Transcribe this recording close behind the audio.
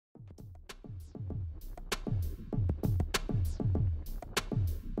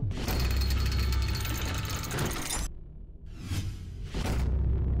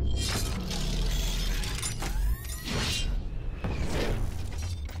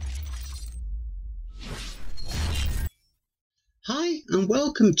Hi and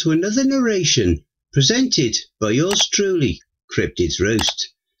welcome to another narration presented by yours truly, Cryptidsroost.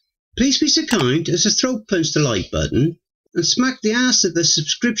 Please be so kind as to throat punch the like button and smack the ass of the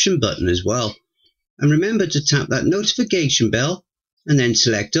subscription button as well. And remember to tap that notification bell and then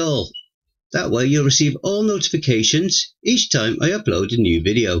select all. That way you'll receive all notifications each time I upload a new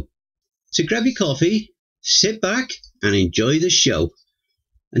video. So grab your coffee, sit back and enjoy the show.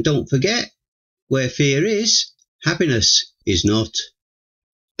 And don't forget, where fear is, happiness is not.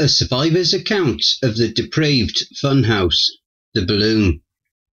 A survivor's account of the Depraved Funhouse, The Balloon.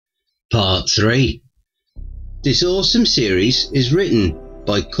 Part 3. This awesome series is written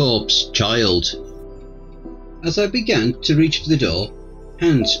by Corpse Child. As I began to reach for the door,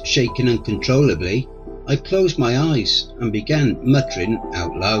 hands shaking uncontrollably, I closed my eyes and began muttering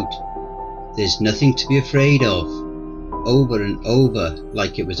out loud. There's nothing to be afraid of, over and over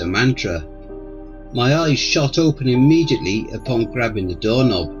like it was a mantra. My eyes shot open immediately upon grabbing the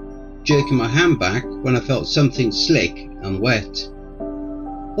doorknob, jerking my hand back when I felt something slick and wet.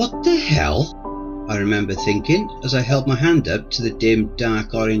 What the hell? I remember thinking as I held my hand up to the dim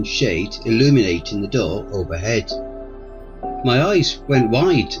dark orange shade illuminating the door overhead. My eyes went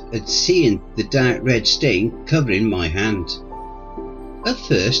wide at seeing the dark red stain covering my hand. At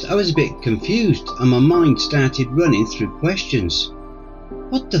first I was a bit confused and my mind started running through questions.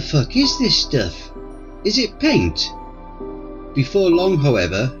 What the fuck is this stuff? Is it paint? Before long,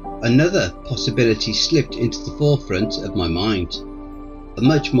 however, another possibility slipped into the forefront of my mind. A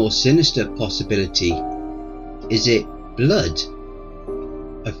much more sinister possibility. Is it blood?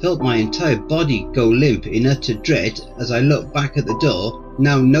 I felt my entire body go limp in utter dread as I looked back at the door,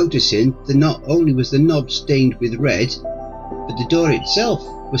 now noticing that not only was the knob stained with red, but the door itself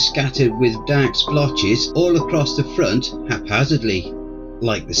was scattered with dark splotches all across the front haphazardly,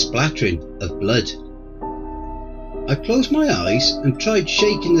 like the splattering of blood. I closed my eyes and tried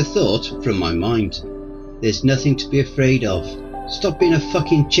shaking the thought from my mind. There's nothing to be afraid of. Stop being a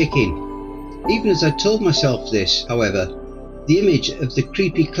fucking chicken. Even as I told myself this, however, the image of the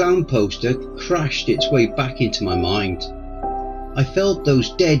creepy clown poster crashed its way back into my mind. I felt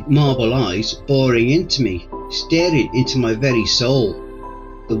those dead marble eyes boring into me, staring into my very soul,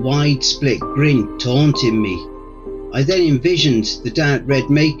 the wide split grin taunting me. I then envisioned the dark red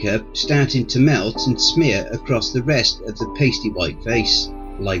makeup starting to melt and smear across the rest of the pasty white face,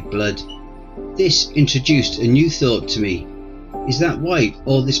 like blood. This introduced a new thought to me. Is that why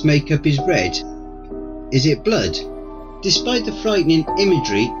all this makeup is red? Is it blood? Despite the frightening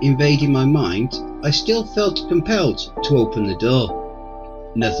imagery invading my mind, I still felt compelled to open the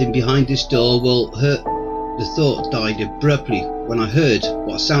door. Nothing behind this door will hurt. The thought died abruptly when I heard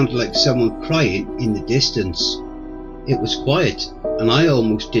what sounded like someone crying in the distance. It was quiet and I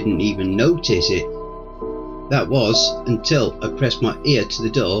almost didn't even notice it. That was until I pressed my ear to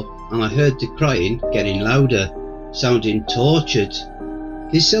the door and I heard the crying getting louder, sounding tortured.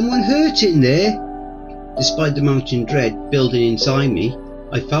 Is someone hurt in there? Despite the mounting dread building inside me,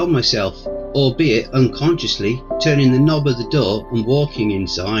 I found myself, albeit unconsciously, turning the knob of the door and walking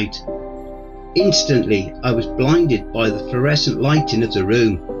inside. Instantly I was blinded by the fluorescent lighting of the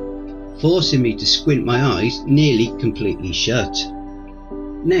room, forcing me to squint my eyes nearly completely shut.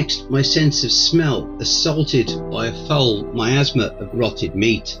 Next, my sense of smell assaulted by a foul miasma of rotted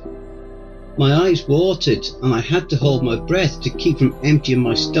meat. My eyes watered and I had to hold my breath to keep from emptying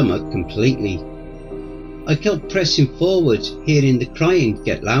my stomach completely. I kept pressing forward, hearing the crying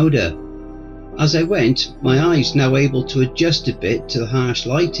get louder. As I went, my eyes now able to adjust a bit to the harsh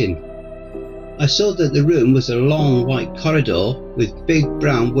lighting. I saw that the room was a long white corridor with big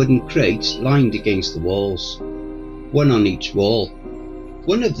brown wooden crates lined against the walls, one on each wall.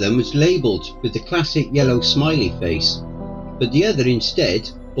 One of them was labelled with the classic yellow smiley face, but the other instead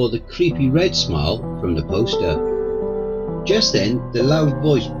bore the creepy red smile from the poster. Just then the loud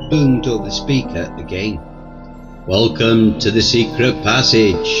voice boomed over the speaker again. Welcome to the secret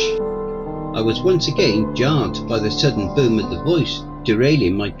passage. I was once again jarred by the sudden boom of the voice,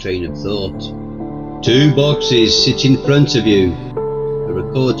 derailing my train of thought. 2 boxes sit in front of you. A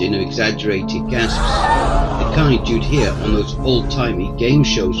recording of exaggerated gasps, the kind you'd hear on those old-timey game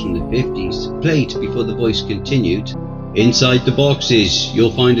shows from the 50s, played before the voice continued. Inside the boxes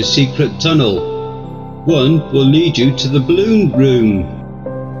you'll find a secret tunnel. One will lead you to the balloon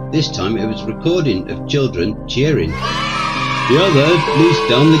room. This time it was a recording of children cheering. The other leads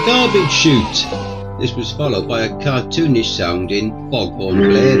down the garbage chute. This was followed by a cartoonish sounding foghorn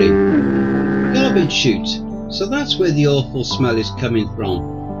blaring. Garbage chute, so that's where the awful smell is coming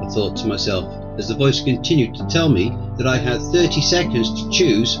from, I thought to myself, as the voice continued to tell me that I had 30 seconds to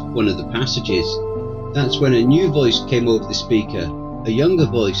choose one of the passages. That's when a new voice came over the speaker. a younger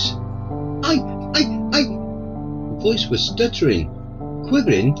voice. The voice was stuttering,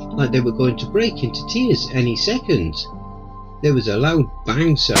 quivering like they were going to break into tears any second. There was a loud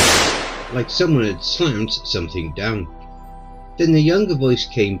bang sound, like someone had slammed something down. Then the younger voice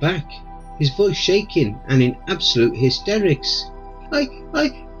came back, his voice shaking and in absolute hysterics. I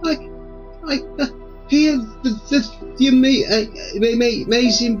hear the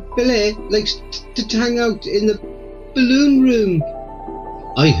amazing Billy likes to hang out in the balloon room.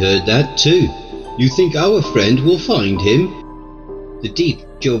 I heard that too. You think our friend will find him? The deep,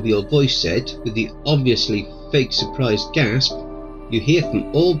 jovial voice said, with the obviously fake surprised gasp you hear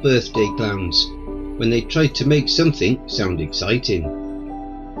from all birthday clowns when they try to make something sound exciting.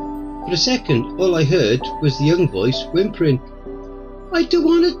 For a second, all I heard was the young voice whimpering, I don't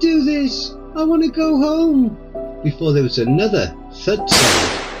want to do this, I want to go home, before there was another thud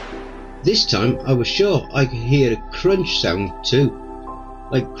sound. This time I was sure I could hear a crunch sound too,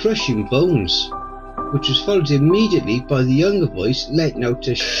 like crushing bones, which was followed immediately by the younger voice letting out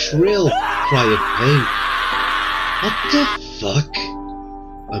a shrill cry of pain. What the fuck?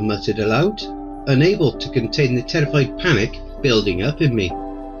 I muttered aloud, unable to contain the terrified panic building up in me.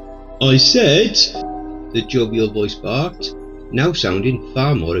 I said, the jovial voice barked, now sounding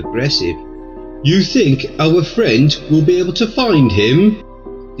far more aggressive. You think our friend will be able to find him?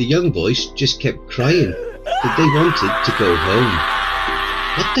 The young voice just kept crying that they wanted to go home.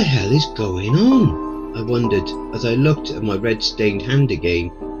 What the hell is going on? I wondered as I looked at my red-stained hand again,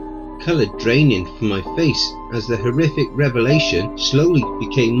 colour draining from my face as the horrific revelation slowly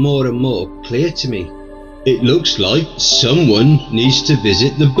became more and more clear to me. It looks like someone needs to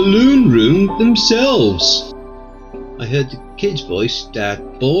visit the balloon room themselves. I heard the kid's voice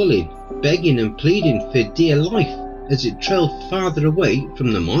start bawling, begging and pleading for dear life as it trailed farther away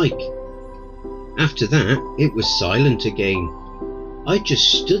from the mic. After that, it was silent again. I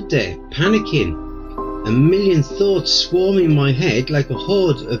just stood there, panicking, a million thoughts swarming my head like a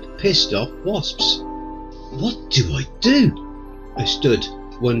horde of pissed off wasps. What do I do? I stood,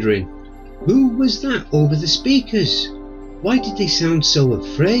 wondering, who was that over the speakers? Why did they sound so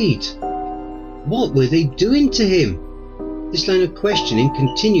afraid? What were they doing to him? This line of questioning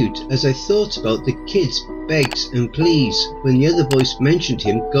continued as I thought about the kid's begs and pleas when the other voice mentioned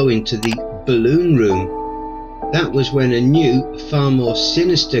him going to the balloon room. That was when a new, far more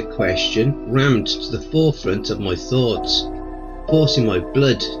sinister question rammed to the forefront of my thoughts, forcing my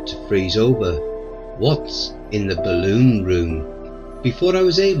blood to freeze over. What's in the balloon room? Before I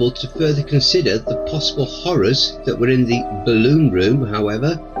was able to further consider the possible horrors that were in the balloon room,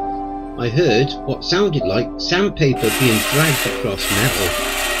 however, I heard what sounded like sandpaper being dragged across metal.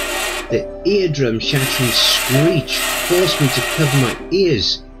 The eardrum shattering screech forced me to cover my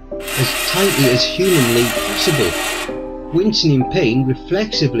ears as tightly as humanly possible, wincing in pain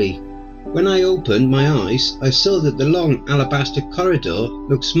reflexively. When I opened my eyes, I saw that the long alabaster corridor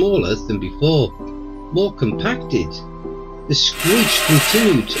looked smaller than before, more compacted. The screech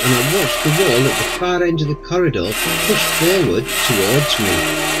continued and I watched the wall at the far end of the corridor push forward towards me.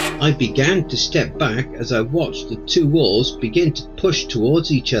 I began to step back as I watched the two walls begin to push towards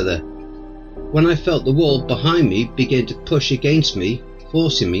each other. When I felt the wall behind me begin to push against me,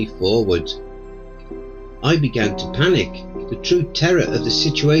 forcing me forward, I began to panic, the true terror of the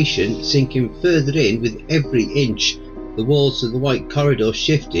situation sinking further in with every inch the walls of the white corridor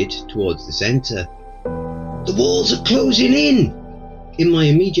shifted towards the centre. The walls are closing in! In my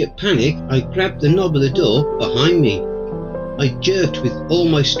immediate panic, I grabbed the knob of the door behind me. I jerked with all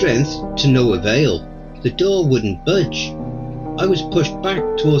my strength to no avail. The door wouldn't budge. I was pushed back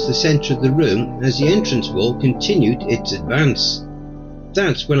towards the centre of the room as the entrance wall continued its advance.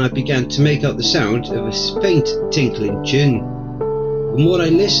 That's when I began to make out the sound of a faint tinkling tune. The more I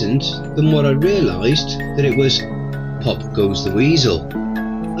listened, the more I realised that it was Pop Goes the Weasel.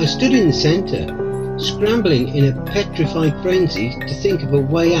 I stood in the centre, scrambling in a petrified frenzy to think of a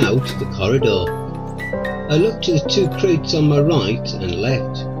way out of the corridor. I looked to the two crates on my right and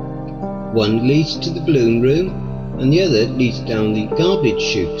left. One leads to the balloon room and the other leads down the garbage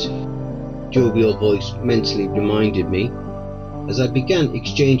chute, jovial voice mentally reminded me as I began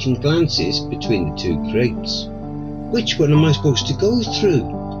exchanging glances between the two crates. Which one am I supposed to go through?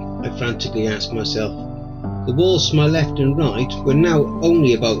 I frantically asked myself. The walls to my left and right were now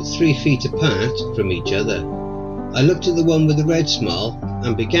only about 3 feet apart from each other. I looked at the one with the red smile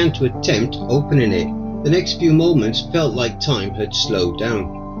and began to attempt opening it. The next few moments felt like time had slowed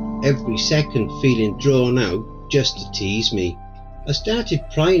down, every second feeling drawn out just to tease me. I started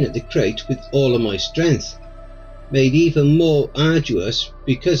prying at the crate with all of my strength, made even more arduous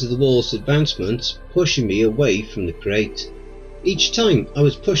because of the wall's advancements pushing me away from the crate. Each time I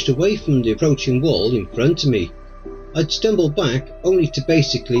was pushed away from the approaching wall in front of me, I'd stumble back only to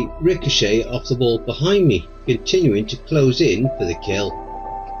basically ricochet off the wall behind me, continuing to close in for the kill.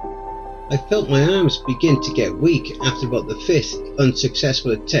 I felt my arms begin to get weak after about the 5th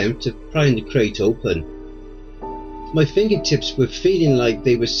unsuccessful attempt of prying the crate open. My fingertips were feeling like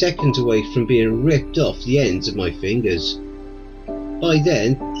they were seconds away from being ripped off the ends of my fingers. By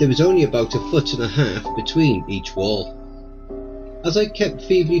then, there was only about 1.5 feet between each wall. As I kept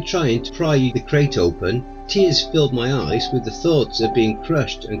feebly trying to pry the crate open, tears filled my eyes with the thoughts of being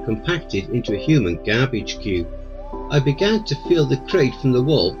crushed and compacted into a human garbage cube. I began to feel the crate from the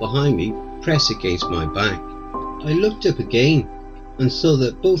wall behind me press against my back. I looked up again and saw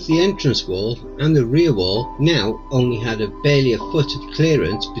that both the entrance wall and the rear wall now only had barely a foot of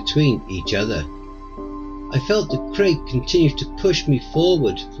clearance between each other. I felt the crate continue to push me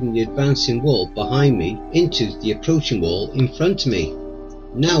forward from the advancing wall behind me into the approaching wall in front of me,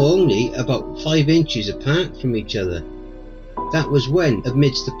 now only about 5 inches apart from each other. That was when,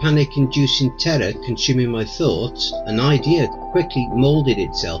 amidst the panic-inducing terror consuming my thoughts, an idea quickly moulded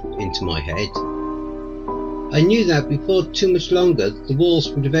itself into my head. I knew that before too much longer the walls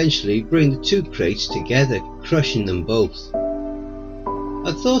would eventually bring the 2 crates together, crushing them both.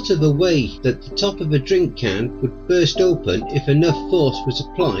 I thought of a way that the top of a drink can would burst open if enough force was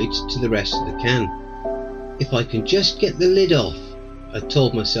applied to the rest of the can. If I can just get the lid off, I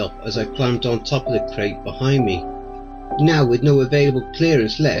told myself as I climbed on top of the crate behind me, now with no available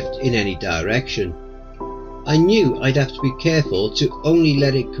clearance left in any direction. I knew I'd have to be careful to only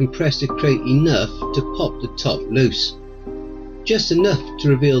let it compress the crate enough to pop the top loose, just enough to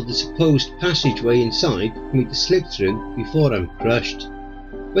reveal the supposed passageway inside for me to slip through before I'm crushed.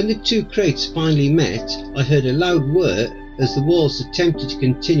 When the 2 crates finally met, I heard a loud whir as the walls attempted to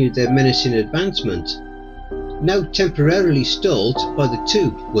continue their menacing advancement, now temporarily stalled by the 2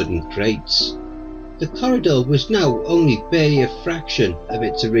 wooden crates. The corridor was now only barely a fraction of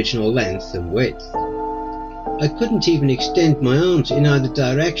its original length and width. I couldn't even extend my arms in either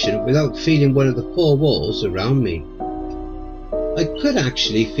direction without feeling one of the 4 walls around me. I could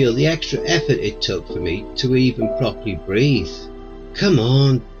actually feel the extra effort it took for me to even properly breathe. "Come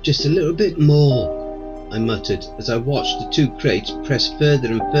on, just a little bit more," I muttered as I watched the 2 crates press further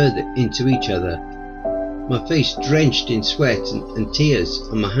and further into each other, my face drenched in sweat and tears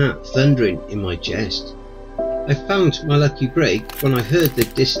and my heart thundering in my chest. I found my lucky break when I heard the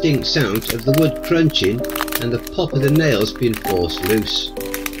distinct sound of the wood crunching and the pop of the nails being forced loose.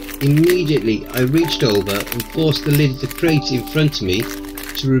 Immediately I reached over and forced the lid of the crate in front of me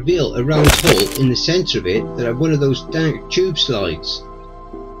to reveal a round hole in the centre of it that had one of those dark tube slides,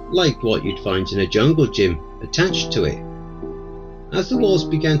 like what you'd find in a jungle gym, attached to it. As the walls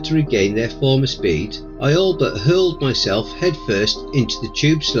began to regain their former speed, I all but hurled myself headfirst into the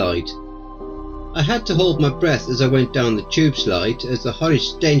tube slide. I had to hold my breath as I went down the tube slide, as the horrid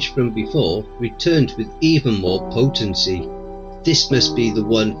stench from before returned with even more potency. This must be the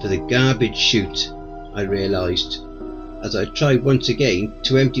one for the garbage chute, I realised, as I tried once again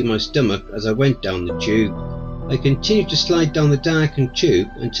to empty my stomach as I went down the tube. I continued to slide down the darkened tube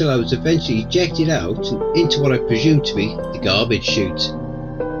until I was eventually ejected out and into what I presumed to be the garbage chute.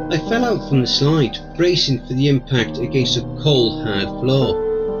 I fell out from the slide, bracing for the impact against a cold, hard floor.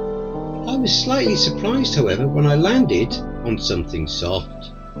 I was slightly surprised, however, when I landed on something soft.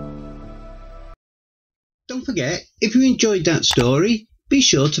 Don't forget, if you enjoyed that story, be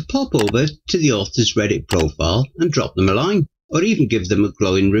sure to pop over to the author's Reddit profile and drop them a line, or even give them a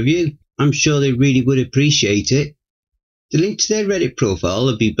glowing review. I'm sure they really would appreciate it. The link to their Reddit profile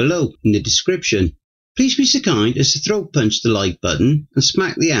will be below in the description. Please be so kind as to throat punch the like button and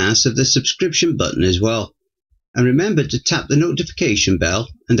smack the ass of the subscription button as well. And remember to tap the notification bell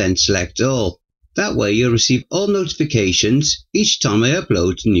and then select all. That way you'll receive all notifications each time I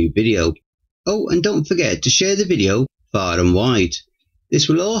upload a new video. Oh, and don't forget to share the video far and wide. This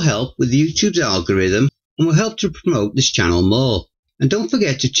will all help with YouTube's algorithm and will help to promote this channel more. And don't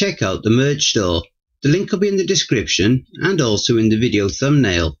forget to check out the merch store. The link will be in the description and also in the video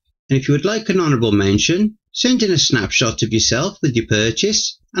thumbnail. And if you would like an honourable mention, send in a snapshot of yourself with your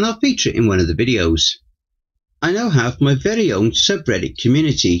purchase and I'll feature it in one of the videos. I now have my very own subreddit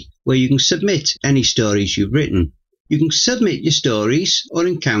community where you can submit any stories you've written. You can submit your stories or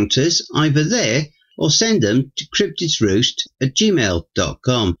encounters either there or send them to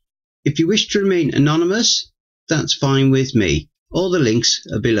cryptidsroost@gmail.com. If you wish to remain anonymous, that's fine with me. All the links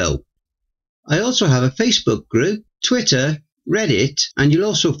are below. I also have a Facebook group, Twitter, Reddit, and you'll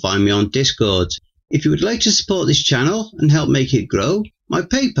also find me on Discord. If you would like to support this channel and help make it grow, My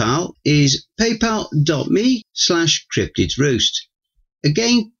PayPal is paypal.me/cryptidsroost.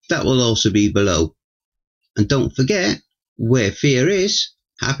 Again, that will also be below. And don't forget, where fear is,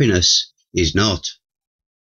 happiness is not.